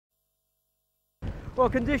Well,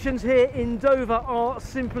 conditions here in Dover are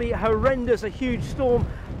simply horrendous. A huge storm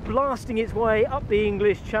blasting its way up the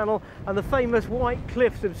English Channel, and the famous white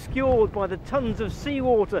cliffs obscured by the tons of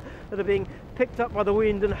seawater that are being picked up by the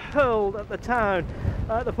wind and hurled at the town.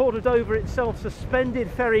 The Port of Dover itself suspended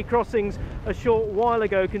ferry crossings a short while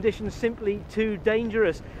ago. Conditions simply too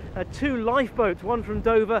dangerous. Two lifeboats, one from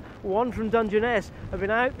Dover, one from Dungeness, have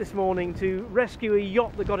been out this morning to rescue a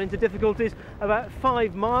yacht that got into difficulties about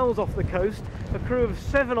 5 miles off the coast. A crew of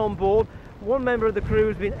 7 on board. One member of the crew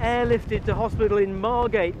has been airlifted to hospital in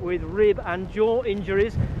Margate with rib and jaw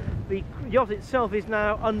injuries. The yacht itself is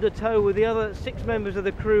now under tow with the other 6 members of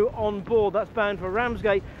the crew on board. That's bound for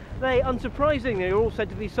Ramsgate. They, unsurprisingly, are all said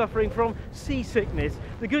to be suffering from seasickness.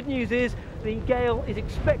 The good news is the gale is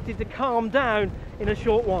expected to calm down in a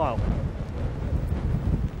short while.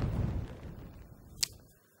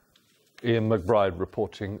 Iain McBride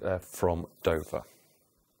reporting from Dover.